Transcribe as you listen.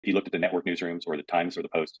you looked at the network newsrooms or the Times or the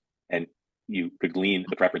Post, and you could glean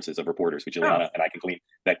the preferences of reporters, which Oh, Juliana and I can glean,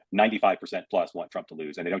 that 95% plus want Trump to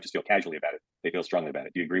lose, and they don't just feel casually about it; they feel strongly about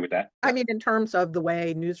it. Do you agree with that? I mean, in terms of the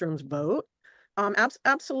way newsrooms vote,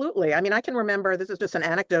 absolutely. I mean, I can remember, this is just an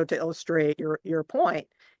anecdote to illustrate your point,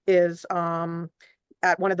 is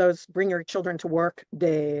at one of those bring your children to work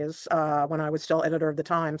days, when I was still editor of the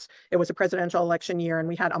Times. It was a presidential election year, and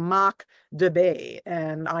we had a mock debate.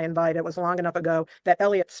 And I invited, it was long enough ago that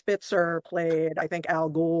Elliot Spitzer played, I think, Al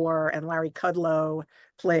Gore, and Larry Kudlow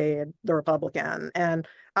played the Republican. And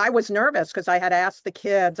I was nervous because I had asked the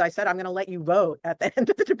kids, I said, I'm going to let you vote at the end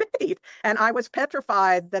of the debate. And I was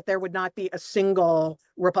petrified that there would not be a single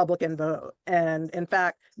Republican vote. And in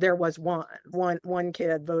fact, there was one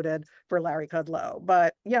kid voted for Larry Kudlow.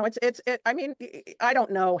 But, you know, I mean, I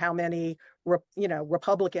don't know how many,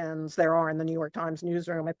 Republicans there are in the New York Times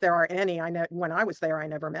newsroom. If there are any, I know when I was there, I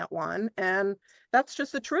never met one. And that's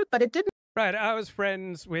just the truth. But it didn't. Right. I was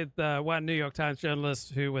friends with one New York Times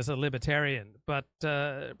journalist who was a libertarian, but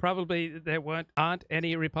probably there aren't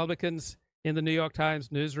any Republicans in the New York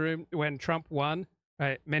Times newsroom when Trump won.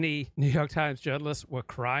 Right. Many New York Times journalists were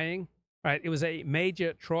crying. Right. It was a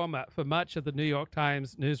major trauma for much of the New York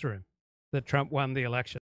Times newsroom that Trump won the election.